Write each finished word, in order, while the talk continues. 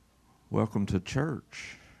Welcome to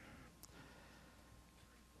church.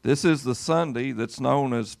 This is the Sunday that's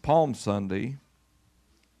known as Palm Sunday,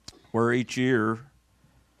 where each year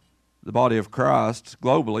the body of Christ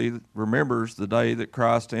globally remembers the day that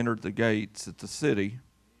Christ entered the gates at the city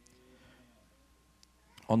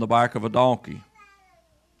on the back of a donkey.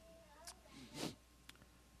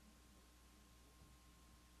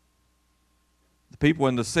 The people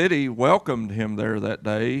in the city welcomed him there that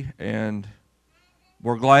day and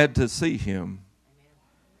were glad to see him.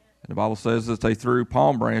 And the Bible says that they threw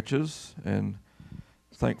palm branches, and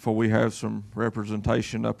thankful we have some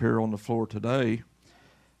representation up here on the floor today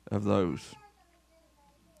of those.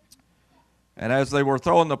 And as they were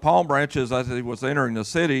throwing the palm branches as he was entering the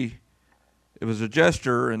city, it was a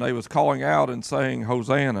gesture, and they was calling out and saying,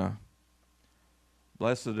 "Hosanna,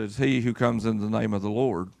 blessed is he who comes in the name of the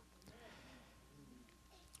Lord."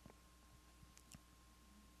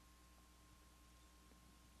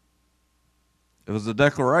 It was a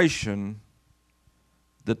declaration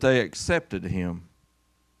that they accepted him,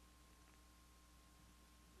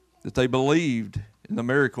 that they believed in the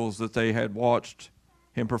miracles that they had watched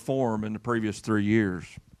him perform in the previous 3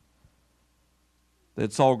 years. They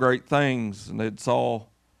saw great things, and they saw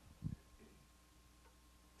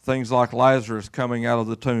things like Lazarus coming out of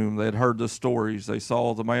the tomb. They had heard the stories. They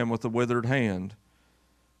saw the man with the withered hand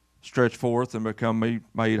stretch forth and become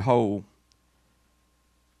made whole.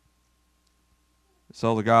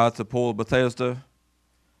 Saw the guy at the pool of Bethesda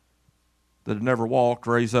that had never walked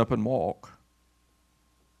raise up and walk.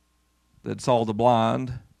 That saw the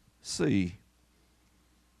blind see.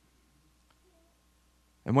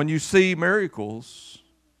 And when you see miracles,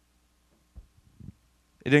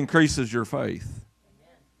 it increases your faith.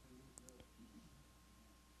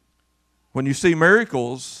 When you see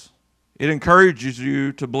miracles, it encourages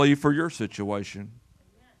you to believe for your situation.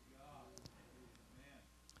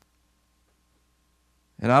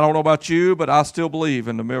 And I don't know about you, but I still believe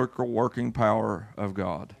in the miracle-working power of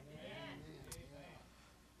God.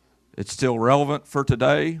 It's still relevant for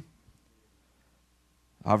today.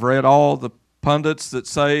 I've read all the pundits that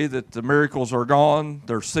say that the miracles are gone,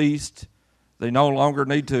 they're ceased, they no longer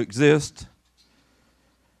need to exist.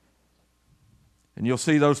 And you'll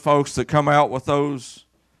see those folks that come out with those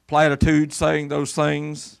platitudes saying those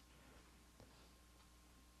things.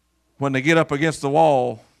 When they get up against the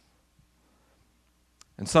wall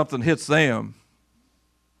and something hits them,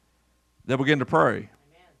 they'll begin to pray.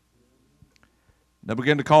 They'll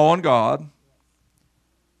begin to call on God,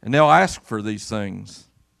 and they'll ask for these things.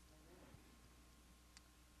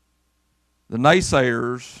 The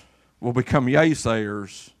naysayers will become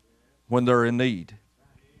yay-sayers when they're in need.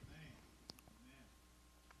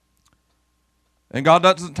 And God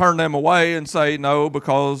doesn't turn them away and say, "No,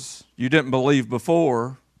 because you didn't believe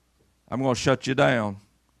before, I'm going to shut you down."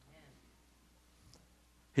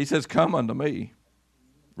 He says, "Come unto me,"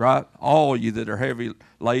 right? All you that are heavy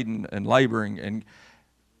laden and laboring, and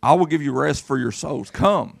I will give you rest for your souls.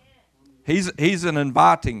 Come. He's an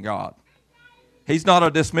inviting God. He's not a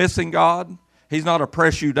dismissing God. He's not a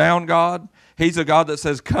press you down God. He's a God that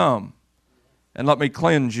says, "Come and let me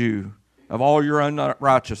cleanse you of all your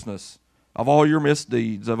unrighteousness, of all your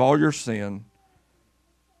misdeeds, of all your sin.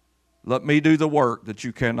 Let me do the work that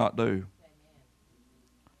you cannot do."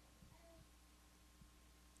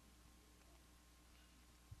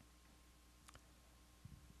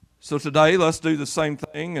 So today, let's do the same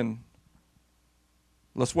thing, and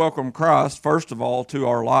let's welcome Christ, first of all, to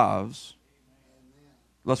our lives.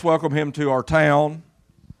 Let's welcome him to our town.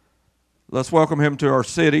 Let's welcome him to our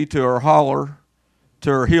city, to our holler,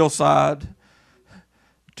 to our hillside,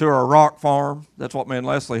 to our rock farm. That's what me and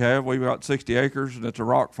Leslie have. We've got 60 acres, and it's a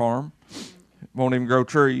rock farm. Won't even grow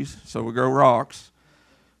trees, so we grow rocks.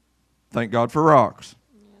 Thank God for rocks.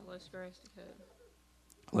 Yeah, less grass to cut.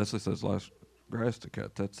 Leslie says less grass to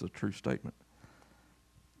cut. That's a true statement.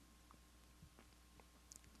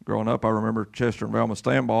 Growing up, I remember Chester and Velma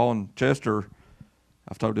Stanball, and Chester,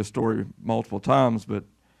 I've told this story multiple times, but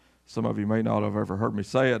some of you may not have ever heard me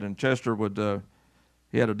say it. And Chester would,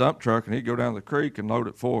 he had a dump truck, and he'd go down the creek and load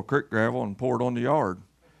it full of creek gravel and pour it on the yard.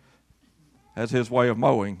 That's his way of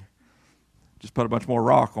mowing. Just put a bunch more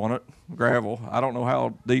rock on it, gravel. I don't know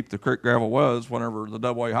how deep the creek gravel was whenever the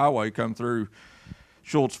double-way highway come through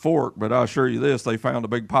Schultz Fork, but I assure you this, they found a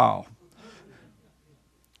big pile.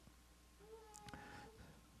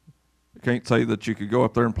 I can't say that you could go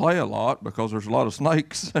up there and play a lot because there's a lot of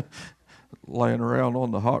snakes laying around on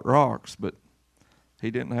the hot rocks, but he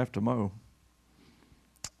didn't have to mow.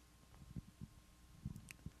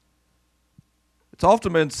 It's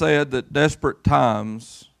often been said that desperate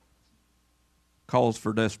times calls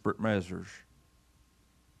for desperate measures.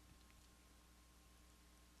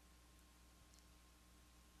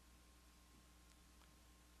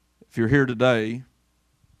 If you're here today,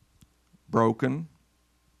 broken,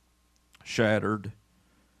 shattered,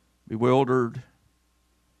 bewildered,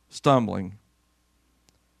 stumbling,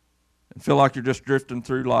 and feel like you're just drifting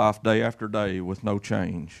through life day after day with no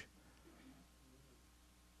change,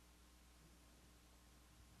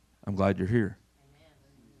 I'm glad you're here.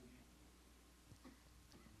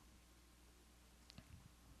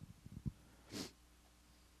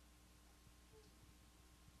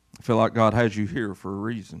 I feel like God has you here for a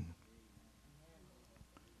reason.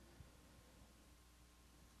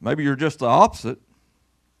 Maybe you're just the opposite.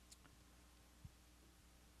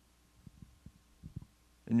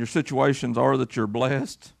 And your situations are that you're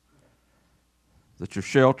blessed, that you're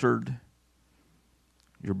sheltered,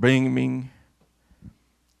 you're beaming,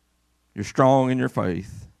 you're strong in your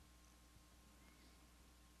faith.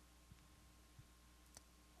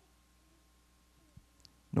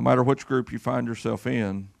 No matter which group you find yourself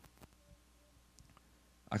in,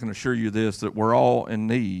 I can assure you this, that we're all in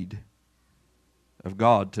need of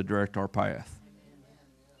God to direct our path.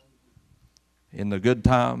 In the good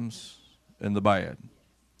times and the bad.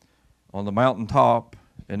 On the mountaintop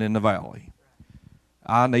and in the valley.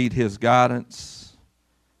 I need His guidance.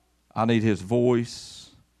 I need His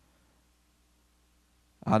voice.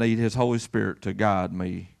 I need His Holy Spirit to guide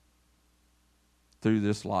me through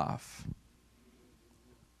this life.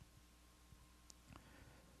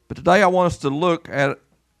 But today I want us to look at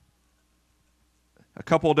a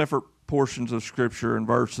couple of different portions of Scripture and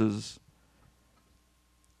verses.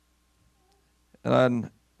 And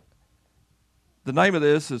the name of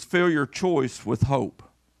this is Fill Your Choice with Hope.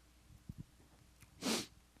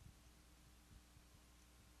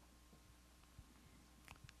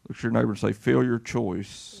 Look at your neighbor and say, fill your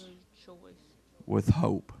choice with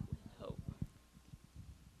hope.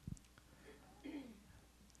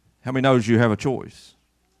 How many knows you have a choice?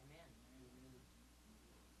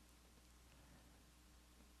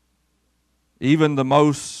 Even the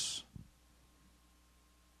most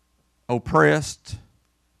oppressed,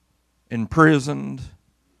 imprisoned,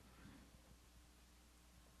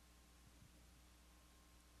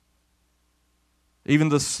 even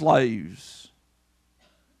the slaves,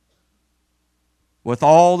 with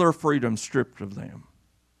all their freedom stripped of them,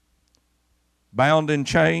 bound in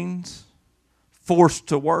chains, forced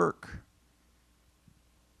to work.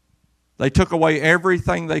 They took away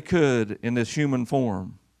everything they could in this human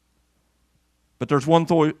form. But there's one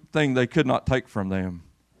thing they could not take from them,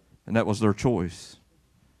 and that was their choice.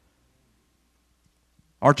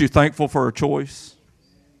 Aren't you thankful for a choice?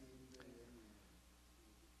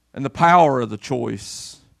 And the power of the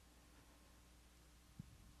choice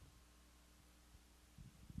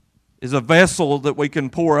is a vessel that we can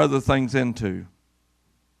pour other things into.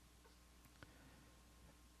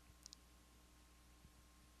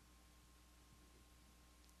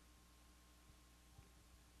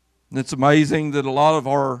 And it's amazing that a lot of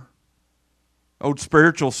our old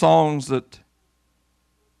spiritual songs that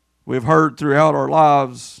we've heard throughout our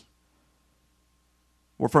lives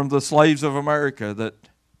were from the slaves of America that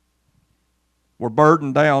were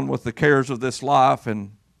burdened down with the cares of this life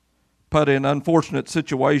and put in unfortunate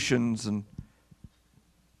situations, and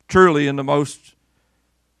truly in the most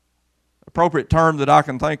appropriate term that I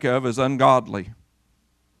can think of is ungodly.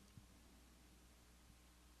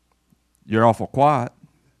 You're awful quiet.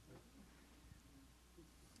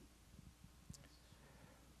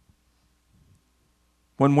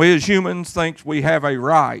 When we as humans think we have a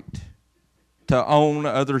right to own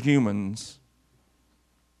other humans,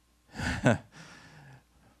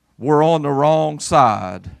 we're on the wrong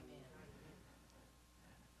side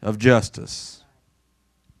of justice.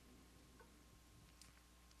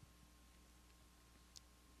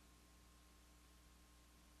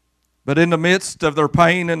 But in the midst of their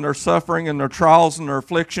pain and their suffering and their trials and their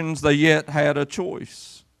afflictions, they yet had a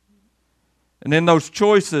choice. And in those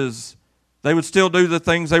choices, they would still do the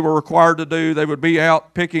things they were required to do. They would be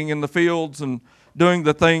out picking in the fields and doing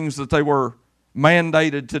the things that they were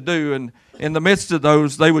mandated to do. And in the midst of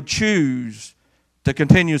those, they would choose to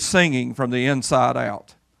continue singing from the inside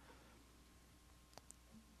out.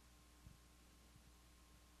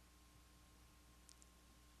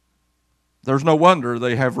 There's no wonder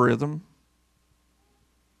they have rhythm.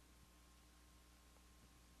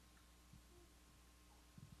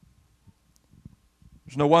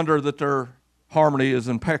 There's no wonder that their harmony is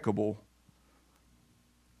impeccable.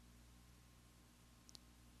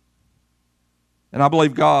 And I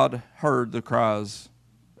believe God heard the cries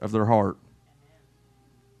of their heart.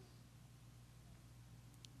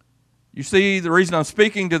 You see, the reason I'm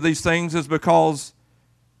speaking to these things is because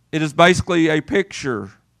it is basically a picture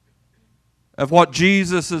of what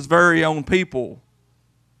Jesus' very own people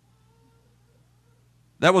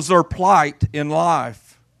That was their plight in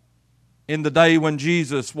life in the day when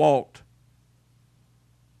Jesus walked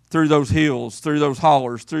through those hills, through those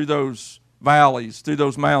hollers, through those valleys, through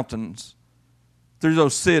those mountains, through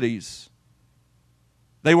those cities.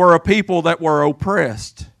 They were a people that were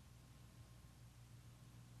oppressed.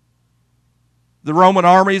 The Roman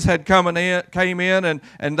armies had came in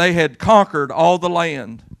and they had conquered all the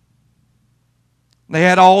land. They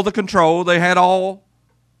had all the control. They had all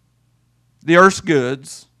the earth's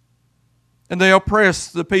goods. And they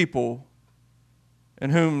oppressed the people in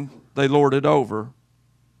whom they lorded over.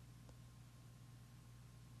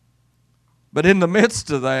 But in the midst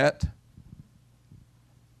of that,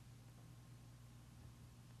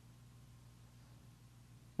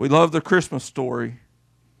 we love the Christmas story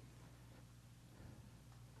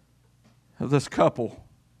of this couple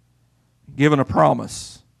given a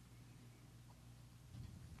promise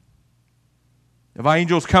of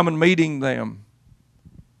angels coming meeting them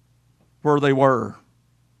where they were.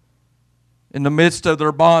 In the midst of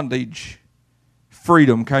their bondage,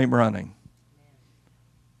 freedom came running.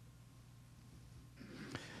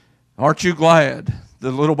 Aren't you glad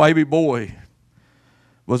the little baby boy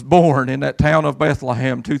was born in that town of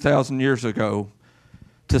Bethlehem 2,000 years ago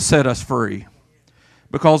to set us free?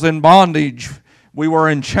 Because in bondage, we were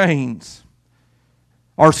in chains.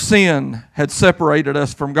 Our sin had separated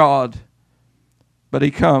us from God, but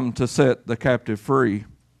He come to set the captive free.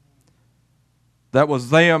 That was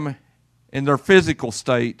them in their physical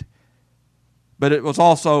state, but it was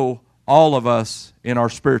also all of us in our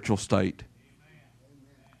spiritual state.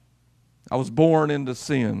 I was born into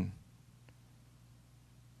sin,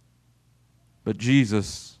 but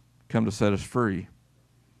Jesus come to set us free.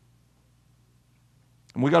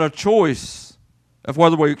 And we got a choice of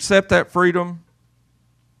whether we accept that freedom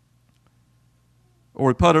or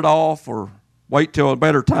we put it off or wait till a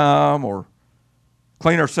better time or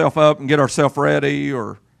clean ourselves up and get ourselves ready,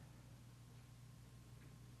 or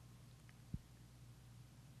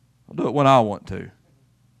I'll do it when I want to.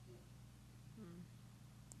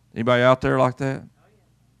 Anybody out there like that?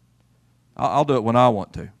 I'll do it when I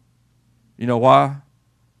want to. You know why?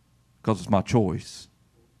 Because it's my choice.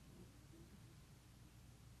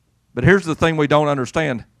 But here's the thing we don't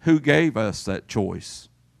understand. Who gave us that choice?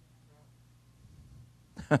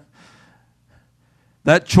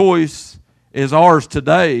 That choice is ours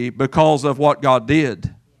today because of what God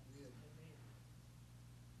did.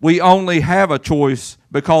 We only have a choice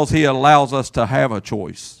because He allows us to have a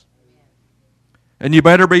choice. And you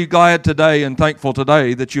better be glad today and thankful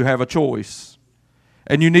today that you have a choice.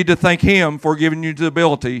 And you need to thank Him for giving you the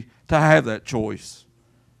ability to have that choice.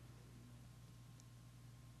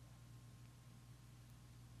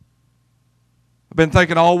 I've been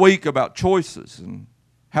thinking all week about choices and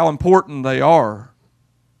how important they are.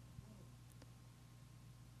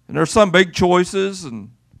 And there's some big choices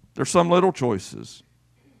and there's some little choices.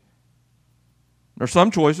 There's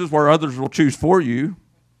some choices where others will choose for you.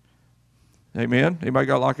 Amen. Anybody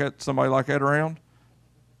got like that? Somebody like that around?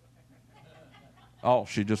 Oh,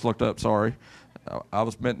 she just looked up. Sorry. I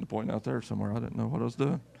was meant to point out there somewhere. I didn't know what I was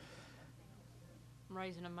doing. I'm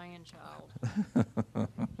raising a man-child.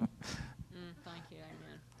 Thank you.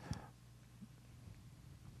 Amen.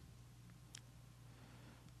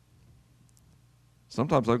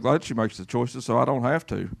 Sometimes I'm glad she makes the choices so I don't have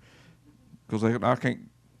to, because I can't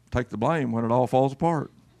take the blame when it all falls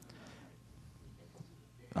apart.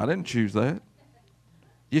 I didn't choose that.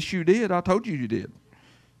 Yes, you did. I told you you did.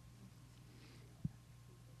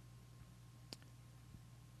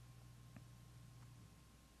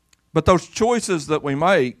 But those choices that we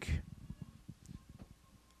make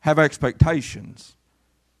have expectations.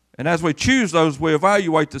 And as we choose those, we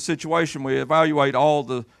evaluate the situation. We evaluate all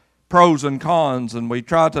the pros and cons, and we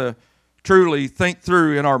try to truly think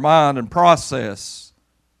through in our mind and process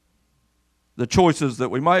the choices that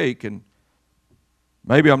we make. And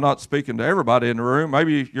maybe I'm not speaking to everybody in the room.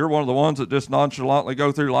 Maybe you're one of the ones that just nonchalantly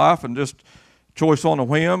go through life and just choice on a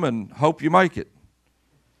whim and hope you make it.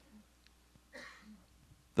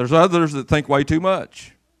 There's others that think way too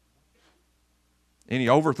much. Any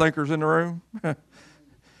overthinkers in the room?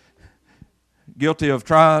 Guilty of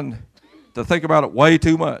trying to think about it way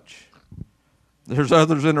too much. There's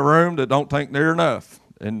others in the room that don't think near enough.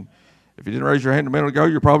 And if you didn't raise your hand a minute ago,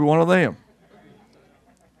 you're probably one of them.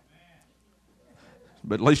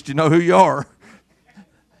 But at least you know who you are.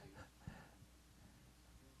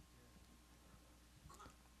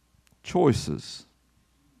 Choices.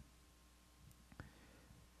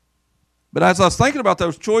 But as I was thinking about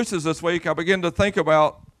those choices this week, I began to think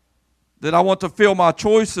about that I want to fill my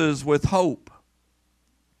choices with hope.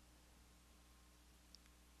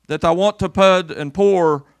 that I want to put and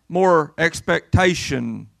pour more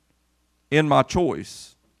expectation in my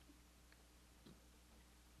choice.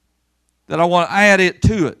 That I want to add it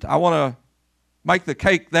to it. I want to make the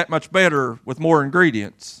cake that much better with more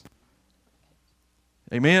ingredients.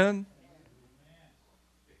 Amen?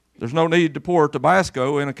 There's no need to pour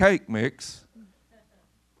Tabasco in a cake mix.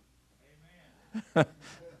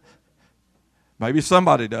 Maybe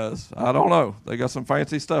somebody does. I don't know. They got some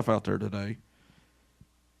fancy stuff out there today.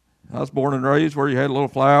 I was born and raised where you had a little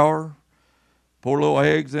flour, pour little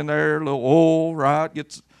eggs in there, a little oil, right?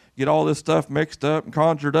 Get all this stuff mixed up and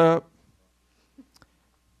conjured up.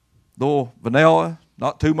 Little vanilla,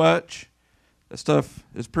 not too much. That stuff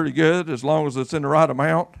is pretty good as long as it's in the right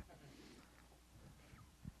amount.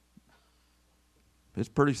 It's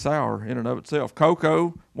pretty sour in and of itself.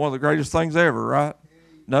 Cocoa, one of the greatest things ever, right?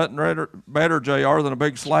 Nothing better, JR, than a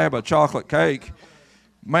big slab of chocolate cake.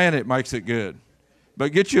 Man, it makes it good.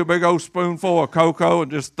 But get you a big old spoonful of cocoa and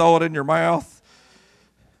just throw it in your mouth.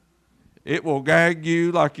 It will gag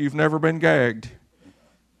you like you've never been gagged.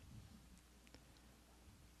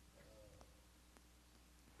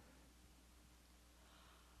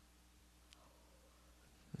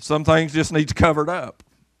 Some things just need covered up.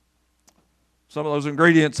 Some of those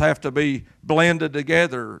ingredients have to be blended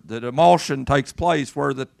together. That emulsion takes place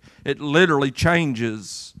where it literally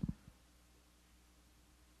changes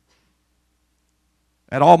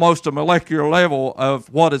at almost a molecular level of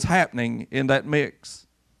what is happening in that mix.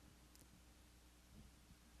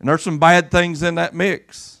 And there's some bad things in that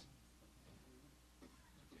mix.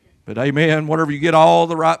 But amen, whenever you get all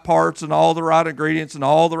the right parts and all the right ingredients and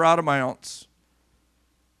all the right amounts,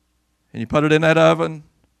 and you put it in that oven,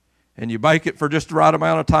 and you bake it for just the right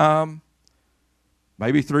amount of time,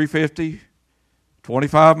 maybe 350,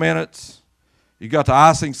 25 minutes. You got the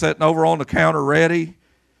icing sitting over on the counter ready.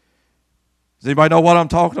 Does anybody know what I'm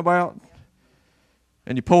talking about?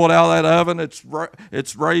 And you pull it out of that oven,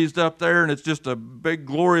 it's raised up there, and it's just a big,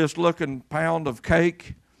 glorious-looking pound of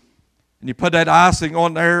cake. And you put that icing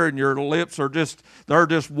on there, and your lips are they're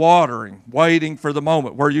just watering, waiting for the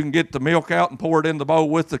moment where you can get the milk out and pour it in the bowl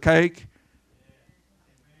with the cake.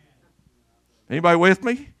 Anybody with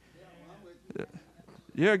me?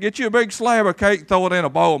 Yeah, get you a big slab of cake, throw it in a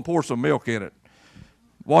bowl, and pour some milk in it.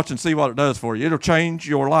 Watch and see what it does for you. It'll change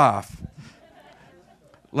your life.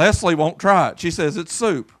 Leslie won't try it. She says it's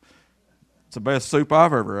soup. It's the best soup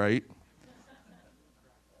I've ever ate.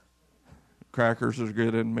 Crackers is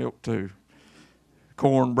good in milk too.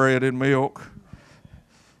 Cornbread in milk.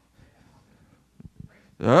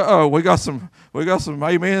 We got some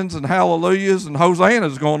amens and hallelujahs and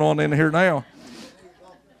hosannas going on in here now.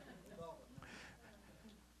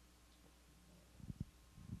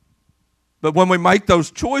 But when we make those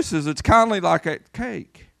choices, it's kind of like a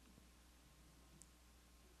cake.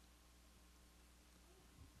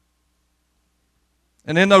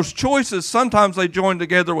 And in those choices, sometimes they join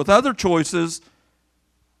together with other choices,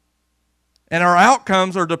 and our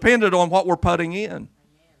outcomes are dependent on what we're putting in.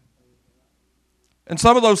 And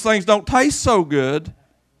some of those things don't taste so good,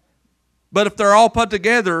 but if they're all put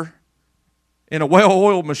together in a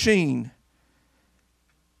well-oiled machine,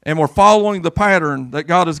 and we're following the pattern that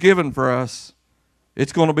God has given for us,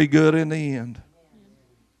 it's going to be good in the end.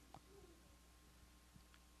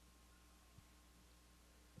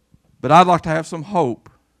 But I'd like to have some hope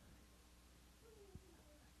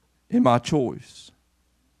in my choice.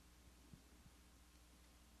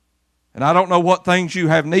 And I don't know what things you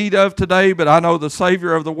have need of today, but I know the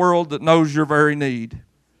Savior of the world that knows your very need.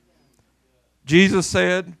 Jesus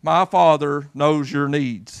said, "My Father knows your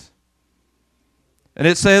needs." And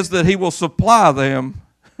it says that He will supply them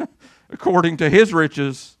according to His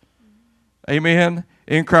riches. Amen.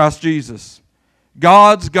 In Christ Jesus.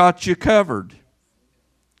 God's got you covered.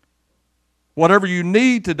 Whatever you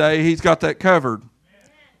need today, He's got that covered.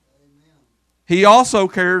 He also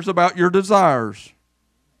cares about your desires.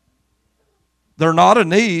 They're not a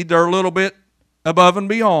need. They're a little bit above and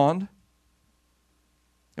beyond.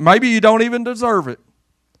 And maybe you don't even deserve it.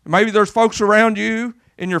 Maybe there's folks around you,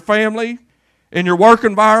 in your family, in your work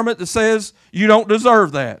environment that says you don't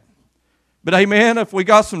deserve that. But amen, if we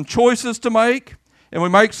got some choices to make, and we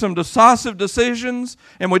make some decisive decisions,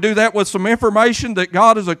 and we do that with some information that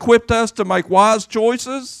God has equipped us to make wise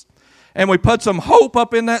choices, and we put some hope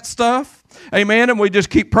up in that stuff, amen, and we just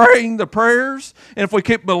keep praying the prayers, and if we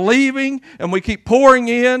keep believing, and we keep pouring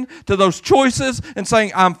in to those choices and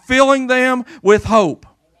saying, I'm filling them with hope.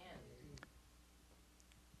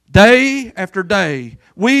 Day after day,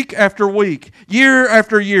 week after week, year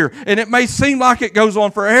after year. And it may seem like it goes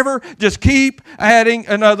on forever. Just keep adding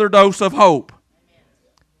another dose of hope.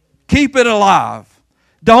 Keep it alive.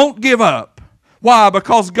 Don't give up. Why?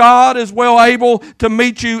 Because God is well able to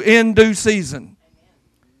meet you in due season.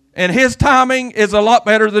 And His timing is a lot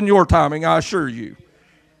better than your timing, I assure you.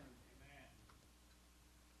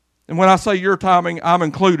 And when I say your timing, I'm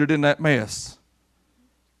included in that mess.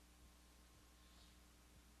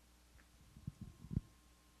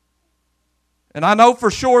 And I know for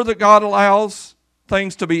sure that God allows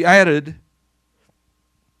things to be added. And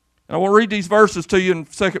I will read these verses to you in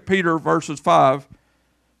 2 Peter verses 5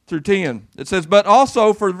 through 10. It says, "But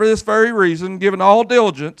also for this very reason, given all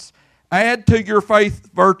diligence, add to your faith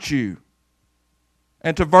virtue,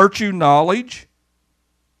 and to virtue knowledge,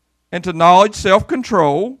 and to knowledge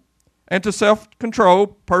self-control, and to self-control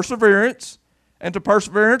perseverance, and to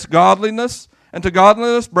perseverance godliness, and to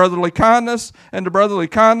godliness brotherly kindness, and to brotherly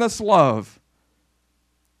kindness love.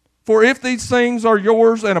 For if these things are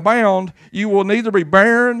yours and abound, you will neither be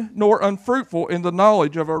barren nor unfruitful in the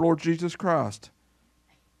knowledge of our Lord Jesus Christ."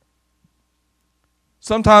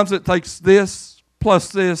 Sometimes it takes this, plus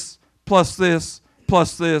this, plus this,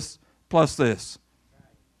 plus this, plus this.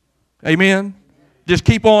 Amen? Just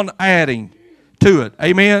keep on adding to it.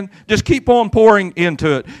 Amen? Just keep on pouring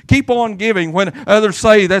into it. Keep on giving. When others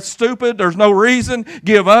say, "That's stupid, there's no reason,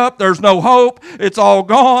 give up, there's no hope, it's all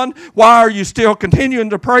gone," why are you still continuing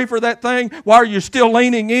to pray for that thing? Why are you still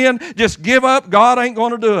leaning in? Just give up. God ain't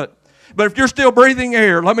going to do it. But if you're still breathing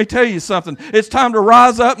air, let me tell you something. It's time to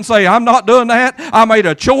rise up and say, "I'm not doing that. I made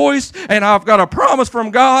a choice, and I've got a promise from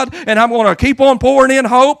God, and I'm going to keep on pouring in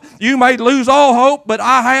hope. You may lose all hope, but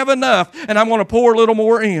I have enough, and I'm going to pour a little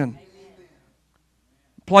more in."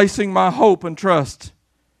 Placing my hope and trust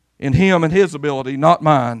in Him and His ability, not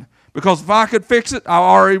mine. Because if I could fix it, I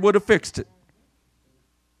already would have fixed it.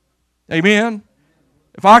 Amen?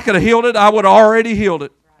 If I could have healed it, I would have already healed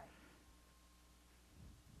it.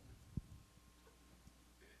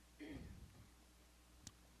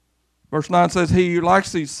 Verse 9 says, "He who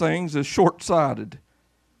likes these things is short-sighted,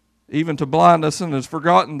 even to blindness, and has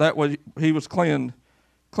forgotten that he was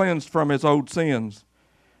cleansed from his old sins.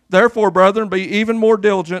 Therefore, brethren, be even more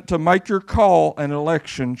diligent to make your call and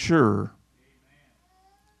election sure."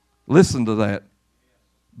 Listen to that.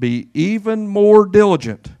 Be even more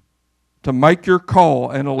diligent to make your call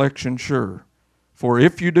and election sure. For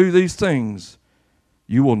if you do these things,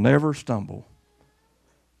 you will never stumble.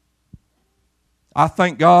 I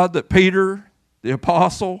thank God that Peter, the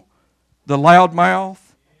apostle, the loudmouth,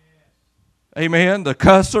 amen, the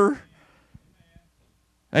cusser,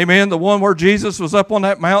 amen, the one where Jesus was up on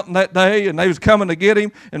that mountain that day and they was coming to get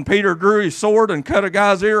him, and Peter drew his sword and cut a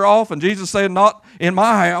guy's ear off, and Jesus said, "Not in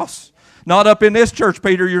my house. Not up in this church,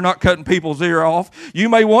 Peter, you're not cutting people's ear off. You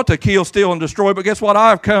may want to kill, steal, and destroy, but guess what?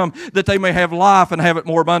 I have come that they may have life and have it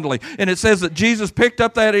more abundantly." And it says that Jesus picked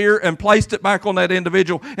up that ear and placed it back on that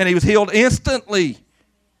individual, and he was healed instantly.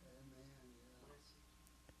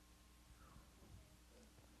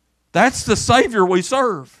 That's the Savior we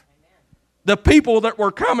serve. The people that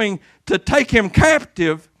were coming to take him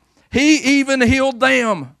captive, he even healed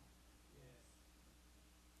them.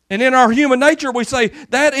 And in our human nature, we say,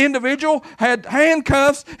 that individual had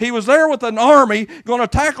handcuffs. He was there with an army going to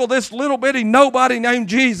tackle this little bitty nobody named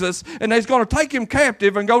Jesus, and they's going to take him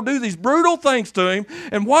captive and go do these brutal things to him.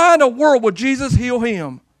 And why in the world would Jesus heal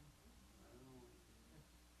him?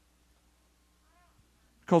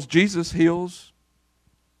 Because Jesus heals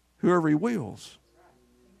whoever he wills.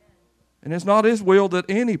 And it's not his will that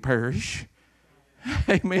any perish.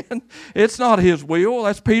 Amen. It's not his will.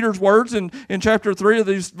 That's Peter's words in chapter 3 of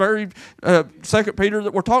these very 2 Peter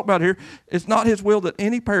that we're talking about here. It's not his will that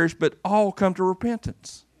any perish, but all come to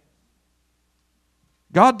repentance.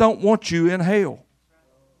 God don't want you in hell.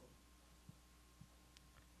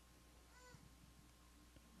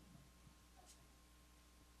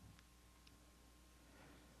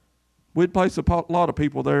 We'd place a lot of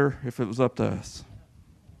people there if it was up to us.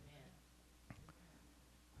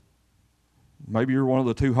 Maybe you're one of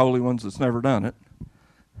the two holy ones that's never done it.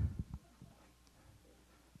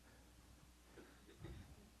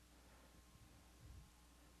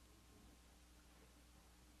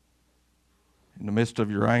 In the midst of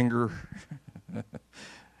your anger,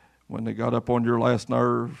 when they got up on your last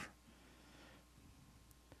nerve.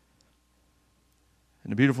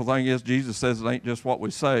 And the beautiful thing is, Jesus says it ain't just what we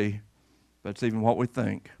say, but it's even what we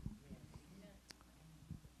think.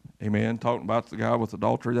 Amen. Talking about the guy with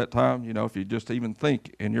adultery that time, you know, if you just even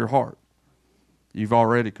think in your heart, you've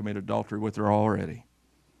already committed adultery with her already.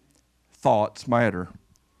 Thoughts matter.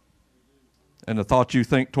 And the thoughts you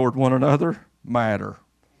think toward one another matter.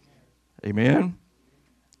 Amen.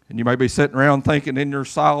 And you may be sitting around thinking in your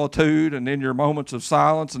solitude and in your moments of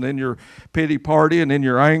silence and in your pity party and in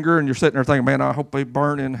your anger, and you're sitting there thinking, man, I hope they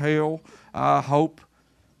burn in hell. I hope.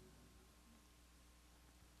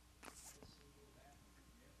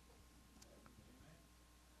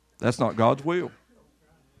 That's not God's will.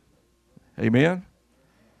 Amen?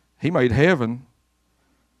 He made heaven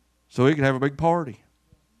so he could have a big party.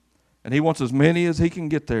 And he wants as many as he can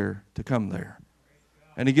get there to come there.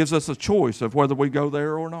 And he gives us a choice of whether we go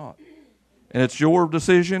there or not. And it's your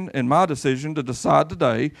decision and my decision to decide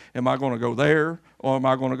today, am I going to go there or am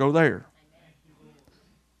I going to go there?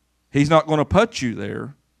 He's not going to put you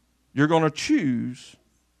there. You're going to choose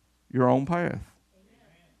your own path.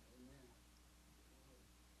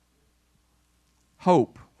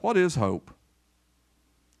 Hope. What is hope?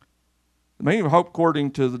 The meaning of hope,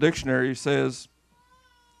 according to the dictionary, says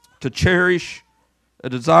to cherish a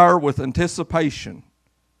desire with anticipation,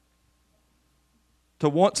 to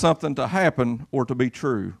want something to happen or to be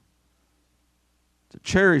true. To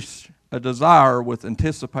cherish a desire with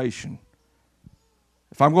anticipation.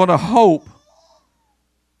 If I'm going to hope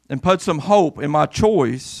and put some hope in my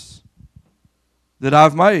choice that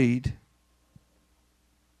I've made,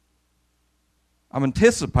 I'm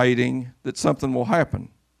anticipating that something will happen.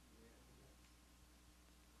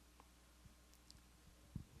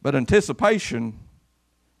 But anticipation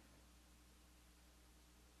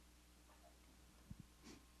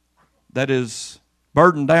that is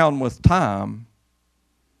burdened down with time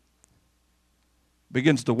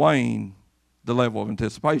begins to wane the level of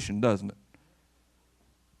anticipation, doesn't it?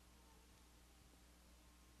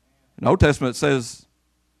 In the Old Testament it says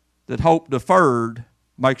that hope deferred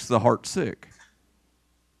makes the heart sick.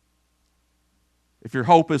 If your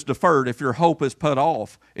hope is deferred, if your hope is put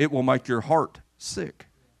off, it will make your heart sick.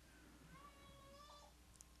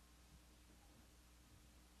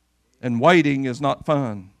 And waiting is not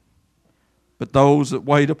fun. But those that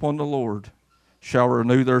wait upon the Lord shall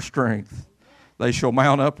renew their strength. They shall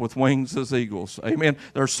mount up with wings as eagles. Amen.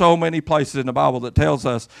 There are so many places in the Bible that tells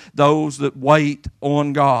us those that wait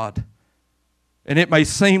on God. And it may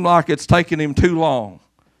seem like it's taking him too long.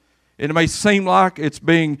 It may seem like it's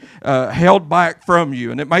being held back from you.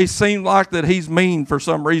 And it may seem like that he's mean for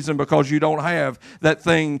some reason because you don't have that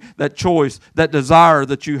thing, that choice, that desire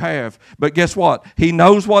that you have. But guess what? He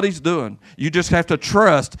knows what he's doing. You just have to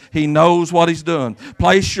trust he knows what he's doing.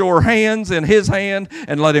 Place your hands in his hand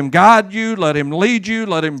and let him guide you, let him lead you,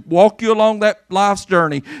 let him walk you along that life's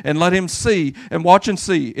journey, and let him see and watch and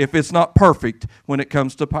see if it's not perfect when it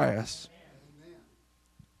comes to pass.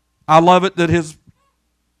 I love it that his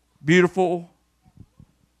beautiful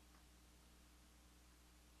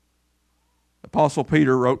Apostle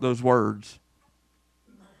Peter wrote those words.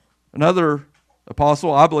 Another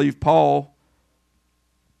apostle, I believe Paul,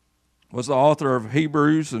 was the author of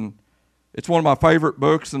Hebrews, and it's one of my favorite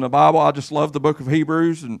books in the Bible. I just love the book of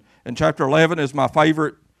Hebrews, and chapter 11 is my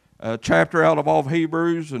favorite chapter out of all of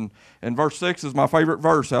Hebrews, and verse 6 is my favorite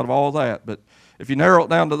verse out of all of that. But if you narrow it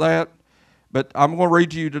down to that, but I'm going to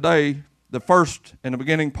read to you today the first and the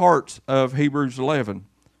beginning parts of Hebrews 11.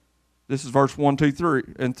 This is verse 1, 2, 3,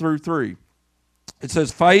 and through 3. It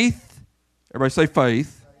says faith. Everybody say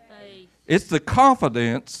faith. Faith. It's the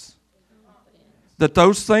confidence that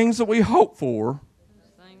those things that we hope for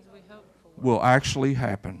will actually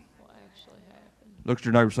happen. Look at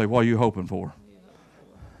your neighbor and say, what are you hoping for?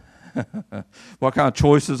 What kind of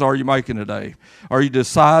choices are you making today? Are you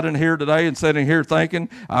deciding here today and sitting here thinking,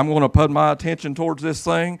 I'm going to put my attention towards this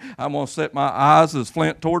thing. I'm going to set my eyes as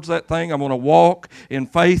flint towards that thing. I'm going to walk in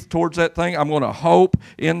faith towards that thing. I'm going to hope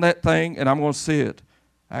in that thing, and I'm going to see it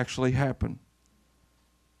actually happen.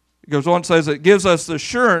 It goes on and says it gives us the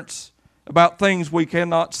assurance about things we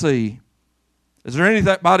cannot see. Is there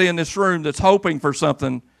anybody in this room that's hoping for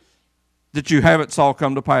something that you haven't saw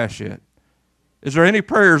come to pass yet? Is there any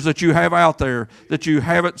prayers that you have out there that you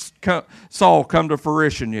haven't saw come to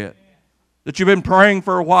fruition yet? That you've been praying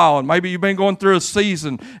for a while, and maybe you've been going through a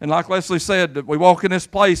season, and like Leslie said, that we walk in this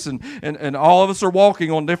place, and all of us are walking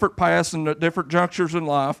on different paths and different junctures in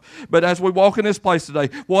life. But as we walk in this place today,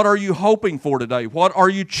 what are you hoping for today? What are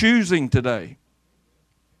you choosing today?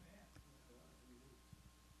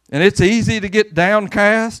 And it's easy to get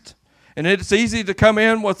downcast, and it's easy to come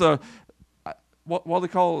in with a what do they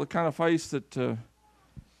call the kind of face that... I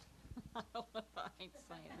don't know if I ain't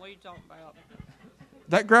saying. What are you talking about?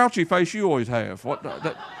 That grouchy face you always have.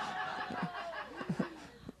 That,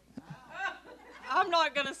 I'm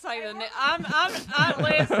not going to say the name.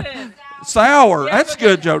 Listen. sour. Yeah, That's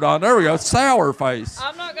good, Joe Don. There we go. Sour face.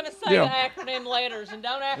 I'm not going to say the acronym letters, and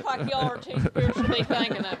don't act like y'all are too spiritually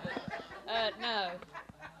thinking of it. No.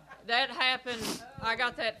 That happened. I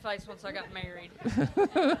got that face once I got married.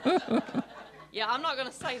 Yeah, I'm not going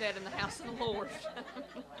to say that in the house of the Lord.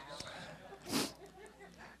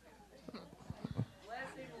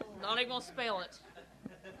 Not even going to spell it.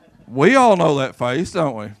 We all know that face,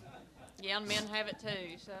 don't we? Yeah, and men have it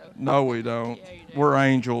too. So. No, we don't. Yeah, you do. We're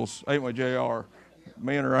angels, ain't we, JR?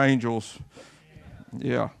 Men are angels.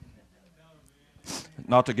 Yeah.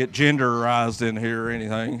 Not to get genderized in here or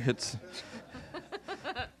anything. It's.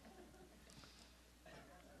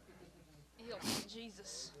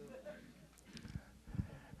 Jesus.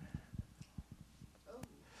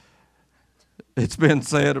 It's been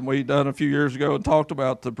said, and we done a few years ago and talked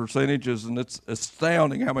about the percentages, and it's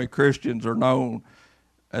astounding how many Christians are known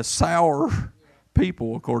as sour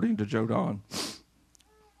people, according to Joe Don.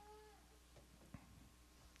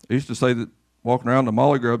 I used to say that walking around the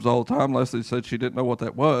molly grubs all the time. Leslie said she didn't know what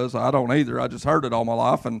that was. I don't either. I just heard it all my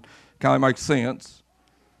life, and kind of makes sense.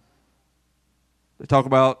 They talk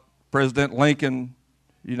about President Lincoln,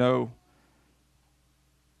 you know,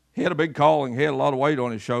 he had a big calling. He had a lot of weight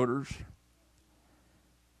on his shoulders.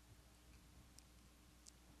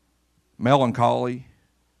 Melancholy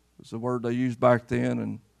was the word they used back then,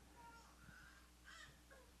 and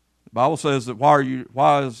the Bible says that why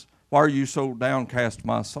are you so downcast,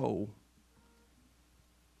 my soul?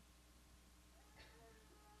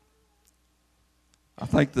 I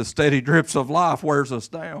think the steady drips of life wears us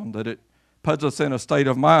down, that it puts us in a state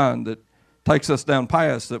of mind that takes us down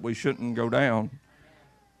paths that we shouldn't go down.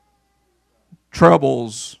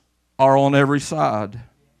 Troubles are on every side.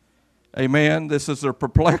 Amen. This is a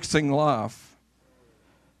perplexing life.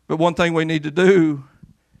 But one thing we need to do,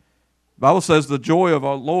 the Bible says the joy of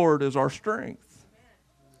our Lord is our strength.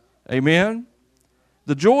 Amen.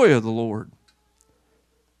 The joy of the Lord.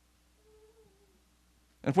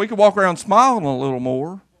 If we could walk around smiling a little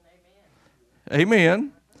more.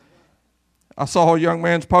 Amen. I saw a young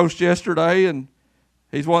man's post yesterday, and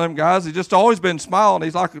he's one of them guys. He's just always been smiling.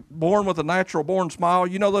 He's like born with a natural born smile.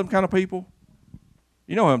 You know them kind of people?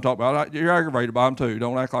 You know who I'm talking about. You're aggravated by them too.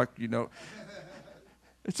 Don't act like you know.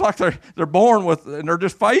 It's like they're born with, and their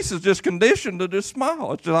just face is just conditioned to just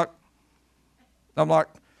smile. It's just like, I'm like,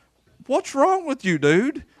 what's wrong with you,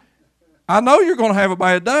 dude? I know you're going to have a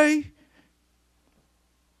bad day.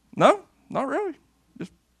 No, not really.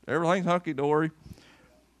 Just everything's hunky-dory.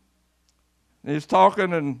 He's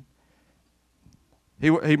talking, and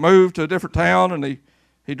he moved to a different town, and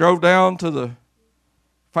he drove down to the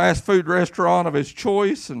fast food restaurant of his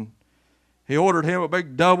choice, and he ordered him a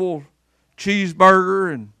big double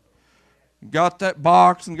cheeseburger, and got that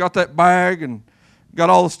box and got that bag and got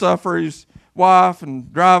all the stuff for his wife,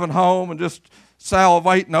 and driving home and just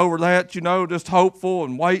salivating over that, you know, just hopeful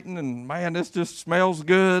and waiting, and man, this just smells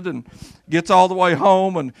good, and gets all the way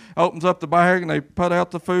home and opens up the bag, and they put out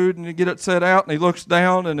the food, and you get it set out, and he looks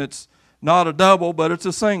down, and it's not a double, but it's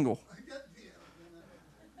a single.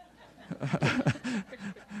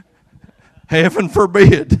 Heaven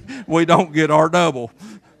forbid we don't get our double.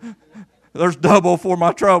 There's double for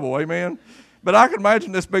my trouble, amen? But I can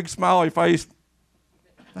imagine this big smiley face,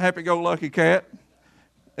 happy-go-lucky cat.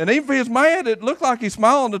 And even if he was mad, it looked like he's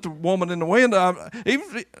smiling at the woman in the window.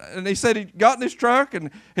 And he said he got in his truck, and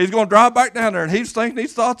he's going to drive back down there. And he's thinking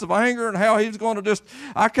these thoughts of anger and how he's going to just,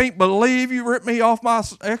 I can't believe you ripped me off my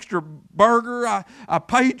extra burger. I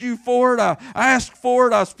paid you for it. I asked for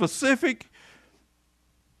it. I was specific.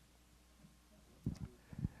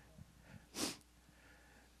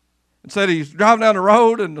 And said he's driving down the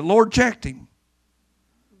road, and the Lord checked him.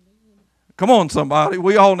 Come on, somebody.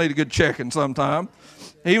 We all need a good checking sometime.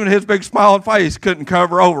 Even his big smiling face couldn't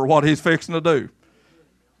cover over what he's fixing to do.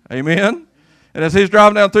 Amen? And as he's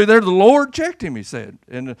driving down through there, the Lord checked him, he said.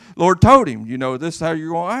 And the Lord told him, you know, this is how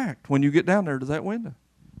you're going to act when you get down there to that window.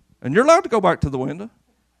 And you're allowed to go back to the window.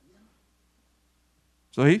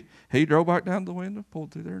 So he drove back down to the window,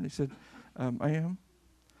 pulled through there, and he said, ma'am,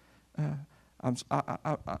 I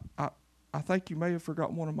think you may have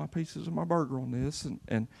forgotten one of my pieces of my burger on this,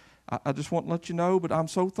 and I just want to let you know, but I'm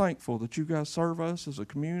so thankful that you guys serve us as a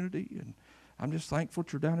community, and I'm just thankful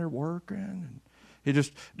that you're down there working. And he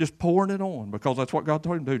just pouring it on, because that's what God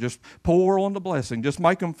told him to do. Just pour on the blessing. Just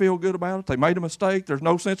make them feel good about it. They made a mistake. There's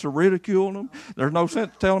no sense of ridiculing them. There's no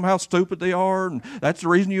sense of telling them how stupid they are, and that's the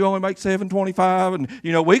reason you only make $7.25. And,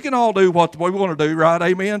 you know, we can all do what we want to do, right?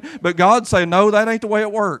 Amen? But God's saying, no, that ain't the way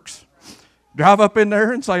it works. Drive up in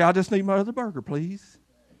there and say, I just need my other burger, please.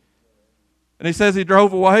 And he says he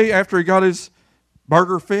drove away after he got his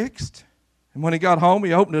burger fixed. And when he got home,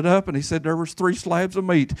 he opened it up, and he said there was 3 slabs of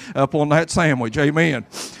meat up on that sandwich. Amen.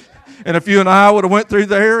 And if you and I would have went through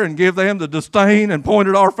there and give them the disdain and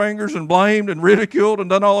pointed our fingers and blamed and ridiculed and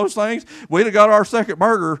done all those things, we'd have got our second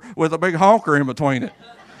burger with a big honker in between it.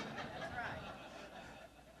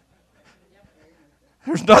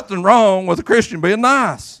 There's nothing wrong with a Christian being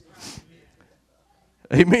nice.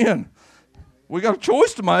 Amen. We got a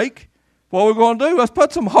choice to make. What we're going to do, let's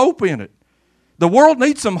put some hope in it. The world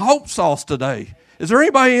needs some hope sauce today. Is there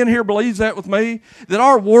anybody in here believes that with me? That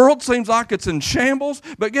our world seems like it's in shambles,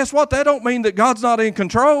 but guess what? That don't mean that God's not in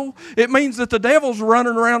control. It means that the devil's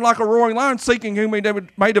running around like a roaring lion seeking whom he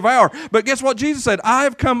may devour. But guess what? Jesus said, I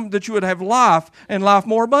have come that you would have life and life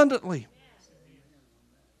more abundantly.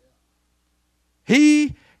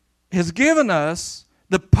 He has given us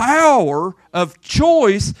the power of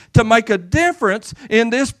choice to make a difference in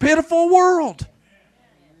this pitiful world.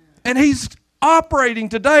 And He's operating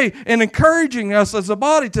today and encouraging us as a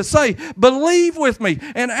body to say, believe with me.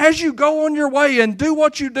 And as you go on your way and do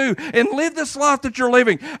what you do and live this life that you're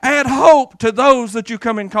living, add hope to those that you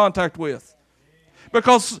come in contact with.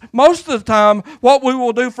 Because most of the time, what we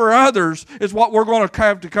will do for others is what we're going to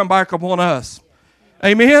have to come back upon us.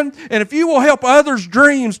 Amen? And if you will help others'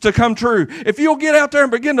 dreams to come true, if you'll get out there and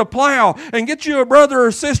begin to plow and get you a brother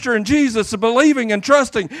or sister in Jesus, believing and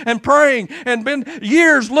trusting and praying and been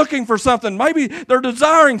years looking for something, maybe they're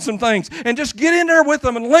desiring some things, and just get in there with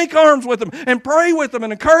them and link arms with them and pray with them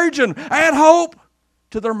and encourage them, add hope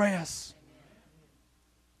to their mess.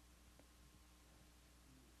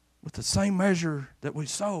 With the same measure that we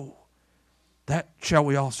sow, that shall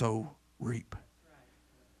we also reap.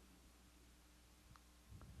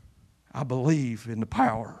 I believe in the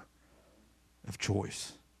power of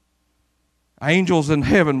choice. Angels in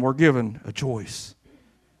heaven were given a choice.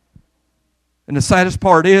 And the saddest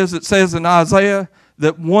part is, it says in Isaiah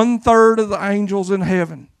that 1/3 of the angels in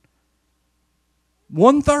heaven,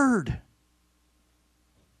 1/3,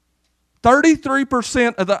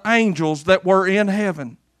 33% of the angels that were in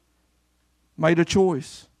heaven made a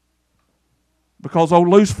choice. Because old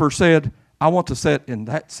Lucifer said, I want to sit in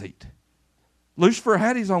that seat. Lucifer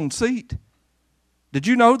had his own seat. Did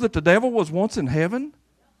you know that the devil was once in heaven?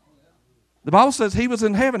 The Bible says he was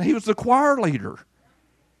in heaven. He was the choir leader.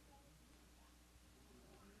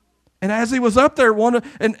 And as he was up there,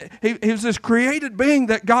 he was this created being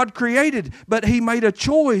that God created, but he made a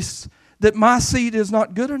choice that my seat is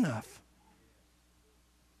not good enough.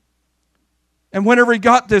 And whenever he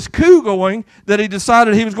got this coup going, that he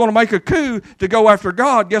decided he was going to make a coup to go after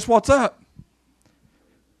God, guess what's up?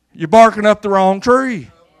 You're barking up the wrong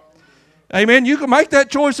tree. Amen. You can make that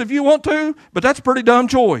choice if you want to, but that's a pretty dumb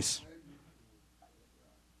choice.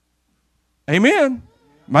 Amen.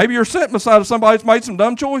 Maybe you're sitting beside somebody that's made some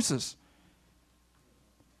dumb choices.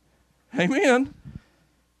 Amen.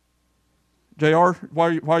 JR,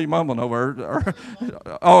 why are you mumbling over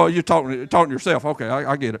there? Oh, you're talking to yourself. Okay,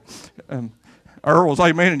 I get it. Earl was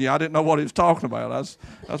amening you. I didn't know what he was talking about. I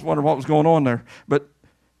was wondering what was going on there. But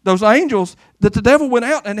those angels, that the devil went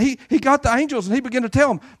out and he got the angels and he began to tell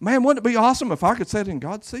them, man, wouldn't it be awesome if I could sit in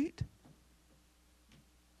God's seat?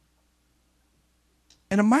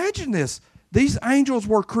 And imagine this. These angels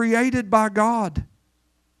were created by God.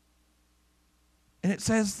 And it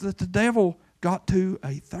says that the devil got to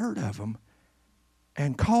 1/3 of them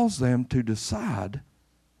and caused them to decide,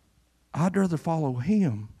 I'd rather follow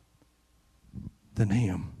him than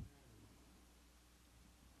him.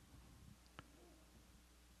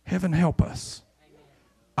 Heaven help us.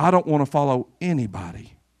 I don't want to follow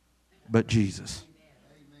anybody but Jesus.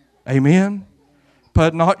 Amen.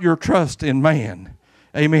 Put not your trust in man.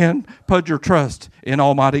 Amen. Put your trust in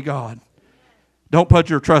Almighty God. Don't put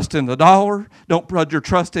your trust in the dollar. Don't put your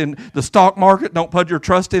trust in the stock market. Don't put your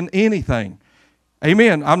trust in anything.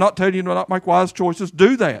 Amen. I'm not telling you to not make wise choices.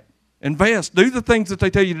 Do that. Invest. Do the things that they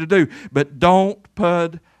tell you to do. But don't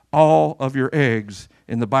put all of your eggs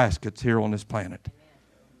in the baskets here on this planet.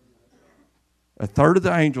 1/3 of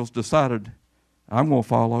the angels decided, I'm going to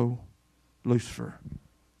follow Lucifer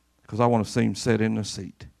because I want to see him sit in the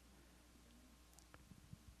seat.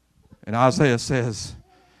 And Isaiah says,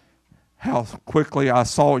 how quickly I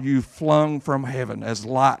saw you flung from heaven as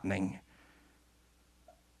lightning.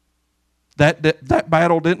 That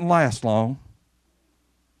battle didn't last long.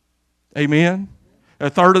 Amen.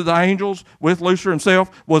 1/3 of the angels with Lucifer himself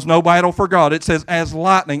was no battle for God. It says, as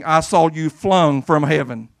lightning I saw you flung from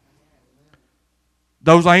heaven.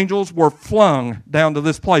 Those angels were flung down to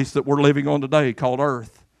this place that we're living on today called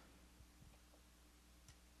earth.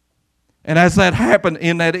 And as that happened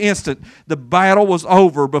in that instant, the battle was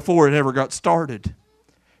over before it ever got started.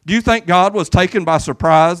 Do you think God was taken by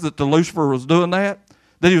surprise that the Lucifer was doing that?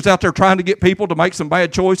 that he was out there trying to get people to make some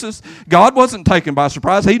bad choices? God wasn't taken by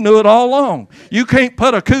surprise. He knew it all along. You can't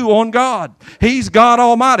put a coup on God. He's God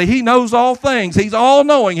Almighty. He knows all things. He's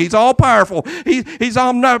all-knowing. He's all-powerful. He's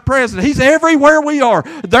omnipresent. He's everywhere we are.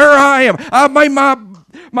 There I am. I made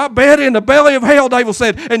my bed in the belly of hell, David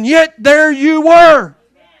said, and yet there you were.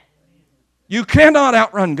 You cannot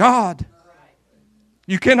outrun God.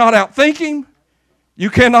 You cannot outthink him. You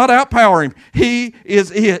cannot outpower him. He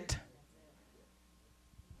is it.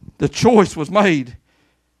 The choice was made,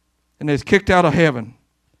 and they was kicked out of heaven.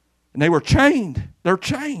 And they were chained. They're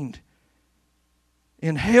chained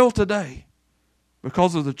in hell today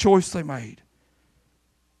because of the choice they made.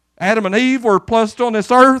 Adam and Eve were placed on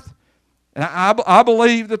this earth. And I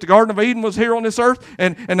believe that the Garden of Eden was here on this earth,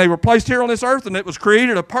 and they were placed here on this earth, and it was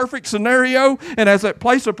created a perfect scenario. And as that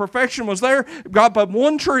place of perfection was there, God put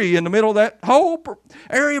one tree in the middle of that whole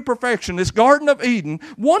area of perfection, this Garden of Eden,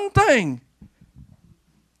 one thing.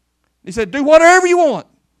 He said, do whatever you want.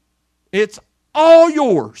 It's all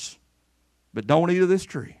yours. But don't eat of this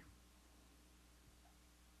tree.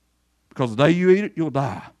 Because the day you eat it, you'll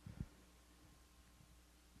die.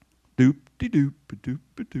 Doop-de-doop,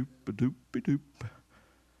 doop-a-doop, doop-a-doop.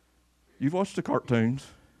 You've watched the cartoons.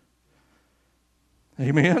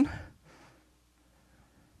 Amen.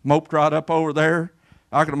 Moped right up over there.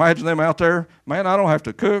 I can imagine them out there. Man, I don't have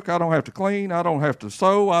to cook. I don't have to clean. I don't have to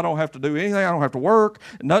sew. I don't have to do anything. I don't have to work.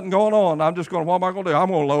 Nothing going on. I'm just going, what am I going to do? I'm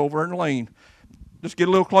going to lay over and lean. Just get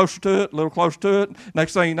a little closer to it, a little closer to it.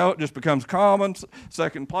 Next thing you know, it just becomes common.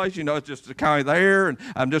 Second place, you know, it's just kind of there, and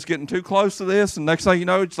I'm just getting too close to this, and next thing you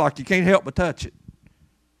know, it's like you can't help but touch it.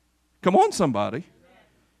 Come on, somebody.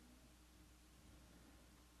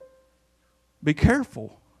 Be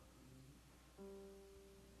careful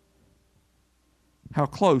how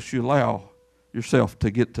close you allow yourself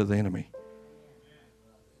to get to the enemy,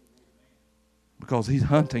 because he's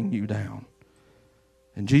hunting you down.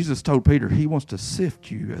 And Jesus told Peter he wants to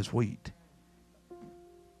sift you as wheat.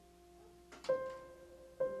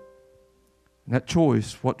 And that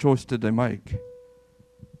choice, what choice did they make?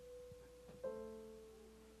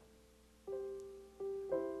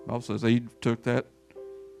 The Bible says Eve took that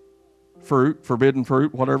fruit, forbidden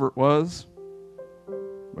fruit, whatever it was.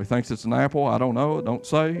 He thinks it's an apple. I don't know. It don't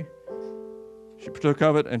say. She partook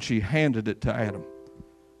of it and she handed it to Adam.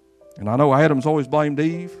 And I know Adam's always blamed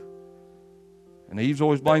Eve. And Eve's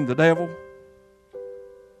always blamed the devil.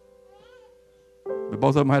 But both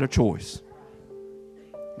of them had a choice.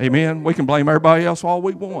 Amen. We can blame everybody else all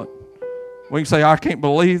we want. We can say, I can't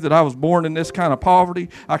believe that I was born in this kind of poverty.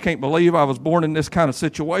 I can't believe I was born in this kind of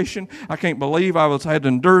situation. I can't believe I had to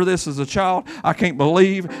endure this as a child. I can't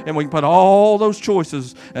believe. And we can put all those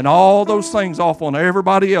choices and all those things off on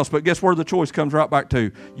everybody else. But guess where the choice comes right back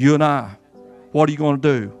to? You and I. What are you going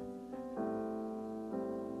to do?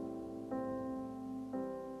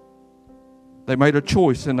 They made a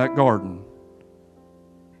choice in that garden.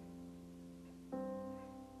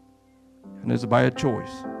 And it's a bad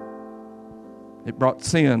choice. It brought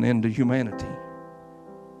sin into humanity.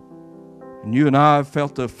 And you and I have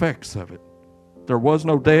felt the effects of it. There was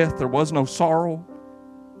no death. There was no sorrow.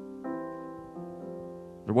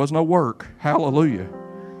 There was no work. Hallelujah.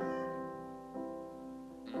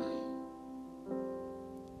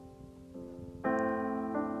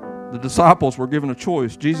 The disciples were given a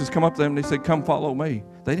choice. Jesus come up to them and he said, come follow me.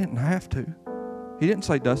 They didn't have to. He didn't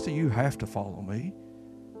say, Dusty, you have to follow me.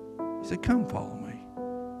 He said, come follow me.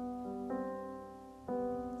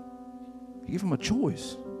 He gave them a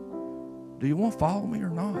choice. Do you want to follow me or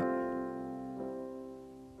not?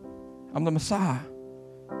 I'm the Messiah.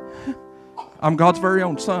 I'm God's very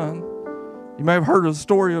own son. You may have heard of the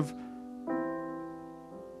story of a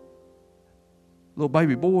little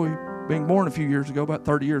baby boy being born a few years ago, about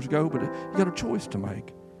 30 years ago, but you got a choice to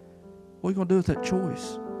make. What are you going to do with that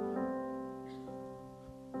choice?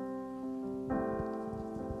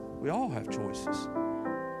 We all have choices.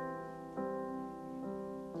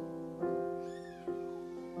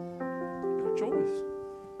 You got a choice.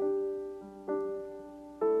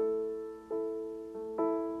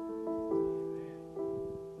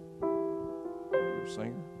 You're a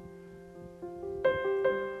singer.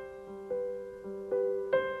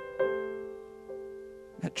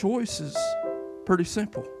 That choice is pretty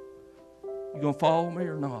simple. You going to follow me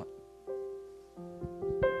or not?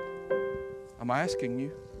 I'm asking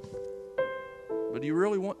you. But do you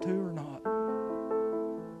really want to or not?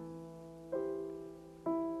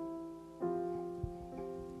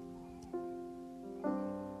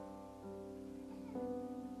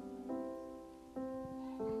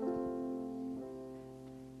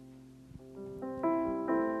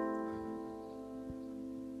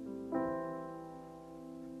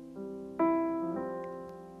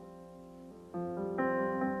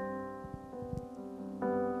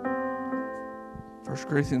 1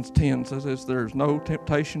 Corinthians 10 says this, there's no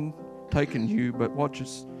temptation taken you but what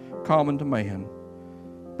is common to man.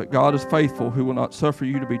 But God is faithful, who will not suffer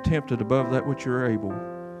you to be tempted above that which you are able.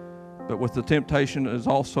 But with the temptation is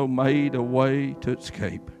also made a way to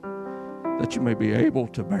escape, that you may be able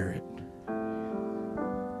to bear it.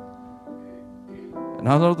 And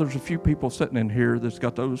I know there's a few people sitting in here that's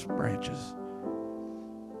got those branches.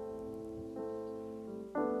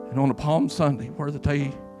 And on a Palm Sunday, where that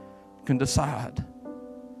they can decide,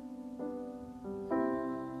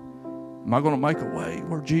 am I going to make a way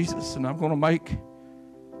where Jesus, and I'm going to make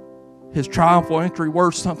his triumphal entry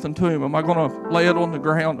worth something to him? Am I going to lay it on the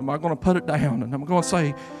ground? Am I going to put it down? And I'm going to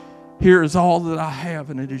say, here is all that I have,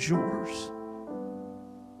 and it is yours.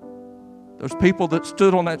 Those people that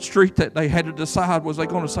stood on that street that they had to decide, was they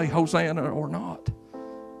going to say Hosanna or not?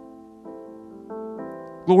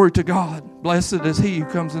 Glory to God. Blessed is he who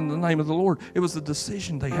comes in the name of the Lord. It was a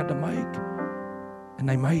decision they had to make, and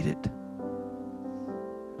they made it.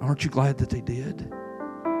 Aren't you glad that they did?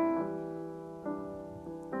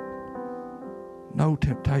 No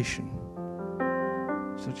temptation.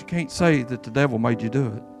 So you can't say that the devil made you do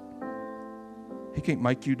it. He can't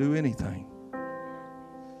make you do anything.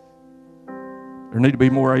 There need to be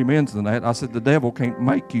more amens than that. I said the devil can't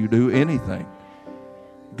make you do anything.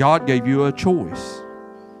 God gave you a choice.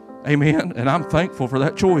 Amen. And I'm thankful for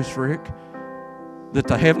that choice, Rick, that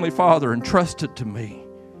the Heavenly Father entrusted to me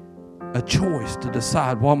a choice to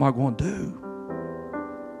decide what am I going to do.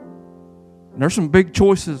 And there's some big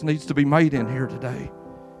choices needs to be made in here today.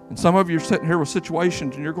 And some of you are sitting here with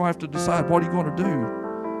situations and you're going to have to decide, what are you going to do?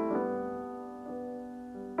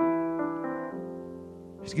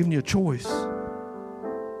 He's giving you a choice.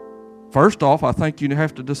 First off, I think you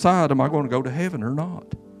have to decide, am I going to go to heaven or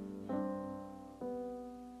not?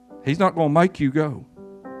 He's not going to make you go.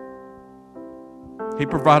 He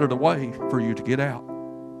provided a way for you to get out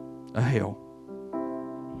of hell.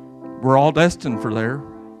 We're all destined for there.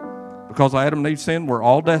 Because Adam and Eve sinned, we're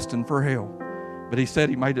all destined for hell. But he said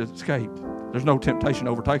he made an escape. There's no temptation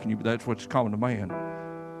overtaking you, but that's what's common to man.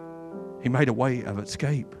 He made a way of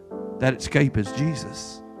escape. That escape is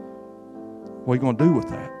Jesus. What are you going to do with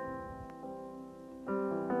that?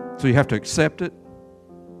 So you have to accept it.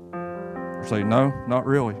 Or say, no, not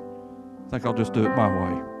really. I think I'll just do it my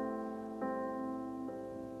way.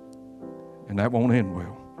 And that won't end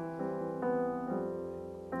well.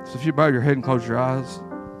 So if you bow your head and close your eyes.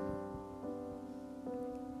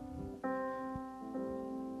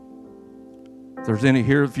 If there's any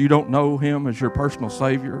here, if you don't know him as your personal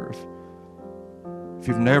Savior, if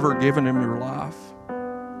you've never given him your life,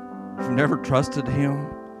 if you've never trusted him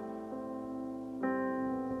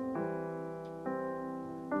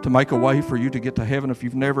to make a way for you to get to heaven, if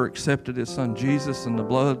you've never accepted his son Jesus and the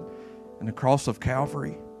blood and the cross of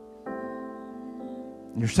Calvary,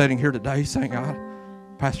 and you're sitting here today saying,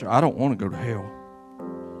 Pastor, I don't want to go to hell.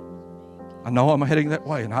 I know I'm heading that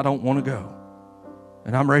way and I don't want to go.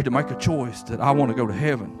 And I'm ready to make a choice that I want to go to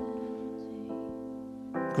heaven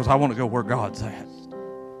because I want to go where God's at.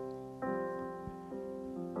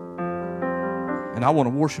 And I want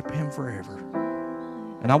to worship him forever.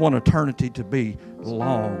 And I want eternity to be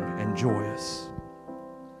long and joyous.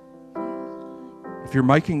 If you're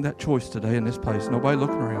making that choice today in this place, nobody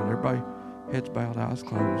looking around, everybody heads bowed, eyes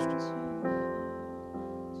closed.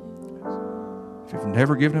 If you've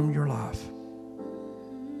never given him your life,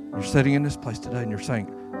 you're sitting in this place today and you're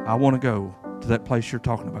saying, I want to go to that place you're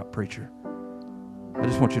talking about, preacher. I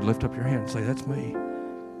just want you to lift up your hand and say, that's me.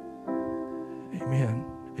 Amen.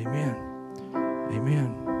 Amen.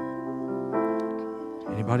 Amen.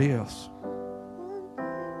 Anybody else? I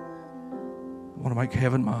want to make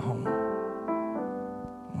heaven my home.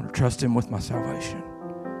 I want to trust him with my salvation.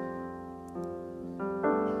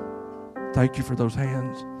 Thank you for those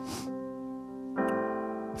hands.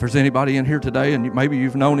 If there's anybody in here today and maybe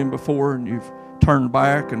you've known him before and you've turned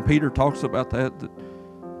back, and Peter talks about that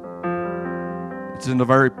it's in the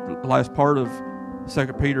very last part of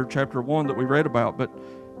 2 Peter chapter 1 that we read about, but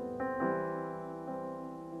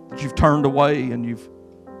that you've turned away and you've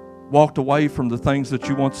walked away from the things that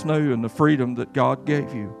you once knew and the freedom that God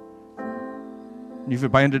gave you. You've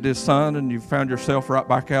abandoned his son and you've found yourself right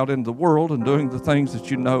back out in the world and doing the things that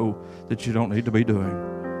you know that you don't need to be doing.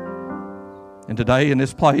 And today in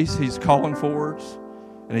this place, he's calling for us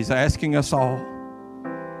and he's asking us all,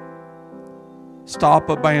 stop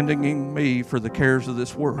abandoning me for the cares of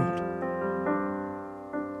this world.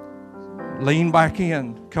 Lean back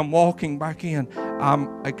in. Come walking back in.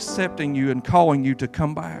 I'm accepting you and calling you to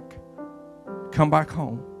come back. Come back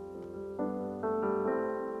home.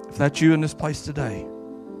 If that's you in this place today,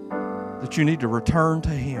 that you need to return to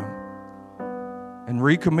him, and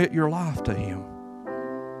recommit your life to Him.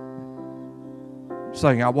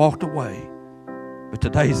 Saying, I walked away, but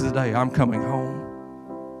today's the day I'm coming home.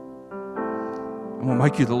 I'm going to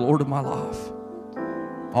make you the Lord of my life.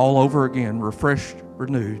 All over again, refreshed,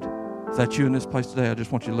 renewed. If that's you in this place today, I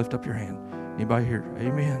just want you to lift up your hand. Anybody here?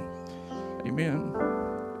 Amen. Amen.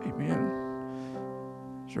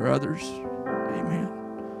 Amen. Is there others? Amen.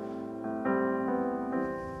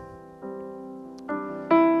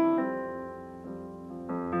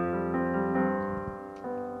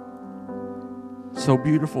 So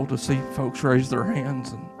beautiful to see folks raise their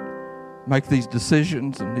hands and make these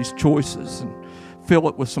decisions and these choices and fill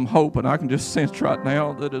it with some hope. And I can just sense right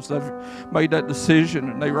now that as they've made that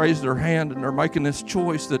decision and they raise their hand and they're making this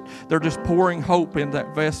choice, that they're just pouring hope in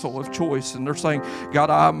that vessel of choice. And they're saying,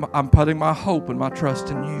 God, I'm putting my hope and my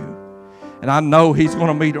trust in you. And I know He's going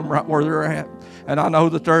to meet them right where they're at. And I know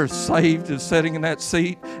that they're as saved and sitting in that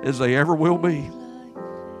seat as they ever will be.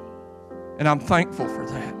 And I'm thankful for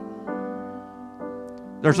that.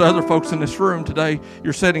 There's other folks in this room today,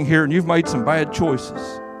 you're sitting here and you've made some bad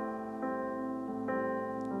choices.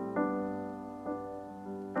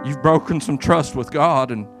 You've broken some trust with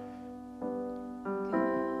God, and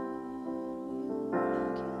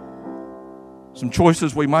some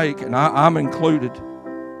choices we make, and I'm included.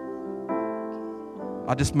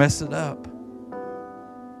 I just messed it up.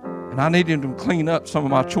 And I need Him to clean up some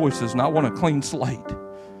of my choices, and I want a clean slate.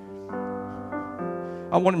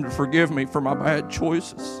 I want Him to forgive me for my bad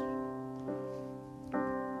choices,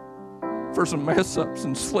 for some mess-ups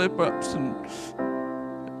and slip-ups,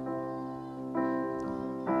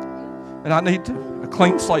 and I need a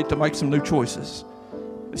clean slate to make some new choices.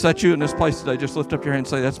 Is that you in this place today? Just lift up your hand and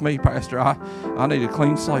say, that's me, Pastor. I need a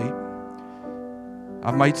clean slate.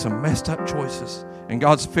 I've made some messed up choices, and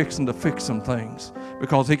God's fixing to fix some things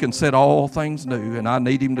because He can set all things new, and I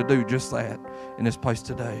need Him to do just that in this place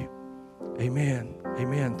today. Amen.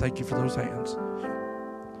 Amen. Thank you for those hands.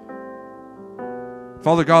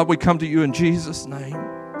 Father God, we come to you in Jesus' name.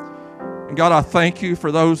 And God, I thank you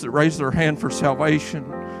for those that raise their hand for salvation,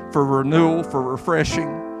 for renewal, for refreshing,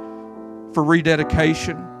 for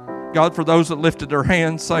rededication. God, for those that lifted their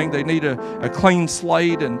hands saying they need a clean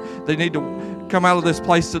slate and they need to come out of this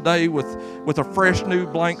place today with a fresh new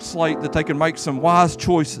blank slate that they can make some wise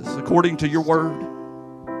choices according to your word.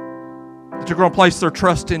 That you're going to place their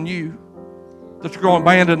trust in you. That you're going to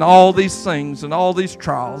abandon all these things and all these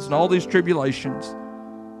trials and all these tribulations.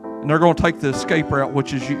 And they're going to take the escape route,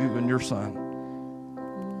 which is you and your Son.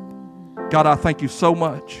 God, I thank you so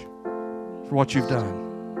much for what you've done.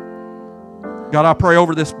 God, I pray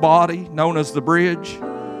over this body known as the bridge.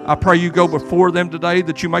 I pray you go before them today,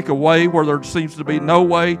 that you make a way where there seems to be no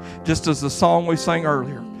way, just as the song we sang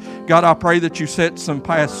earlier. God, I pray that you set some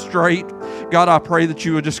paths straight. God, I pray that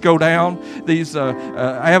you would just go down these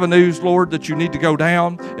avenues, Lord, that you need to go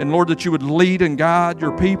down. And Lord, that you would lead and guide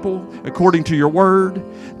your people according to your word.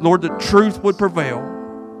 Lord, that truth would prevail.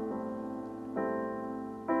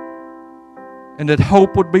 And that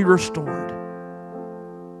hope would be restored.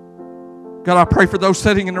 God, I pray for those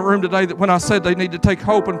sitting in the room today that when I said they need to take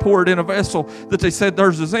hope and pour it in a vessel, that they said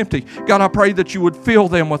theirs is empty. God, I pray that you would fill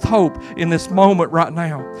them with hope in this moment right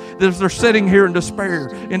now. That as they're sitting here in despair,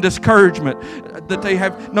 in discouragement, that they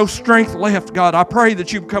have no strength left, God, I pray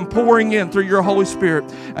that you come pouring in through your Holy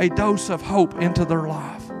Spirit a dose of hope into their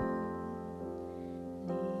life.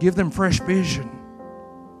 Give them fresh vision.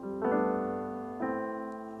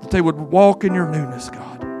 That they would walk in your newness,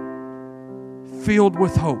 God. Filled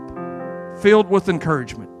with hope. Filled with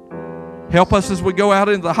encouragement. Help us as we go out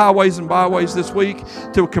into the highways and byways this week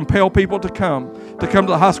to compel people to come to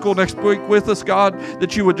the high school next week with us, God,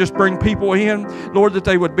 that you would just bring people in. Lord, that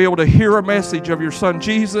they would be able to hear a message of your Son,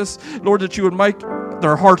 Jesus. Lord, that you would make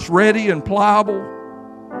their hearts ready and pliable.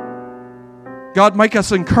 God, make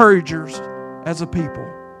us encouragers as a people.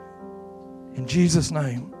 In Jesus'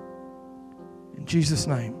 name. In Jesus'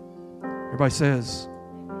 name. Everybody says,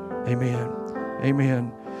 amen.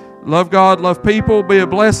 Amen. Love God, love people. Be a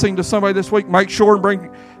blessing to somebody this week. Make sure and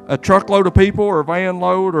bring a truckload of people or a van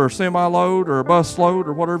load or a semi-load or a bus load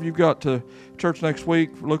or whatever you've got to church next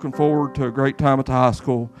week. We're looking forward to a great time at the high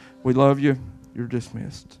school. We love you. You're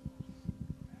dismissed.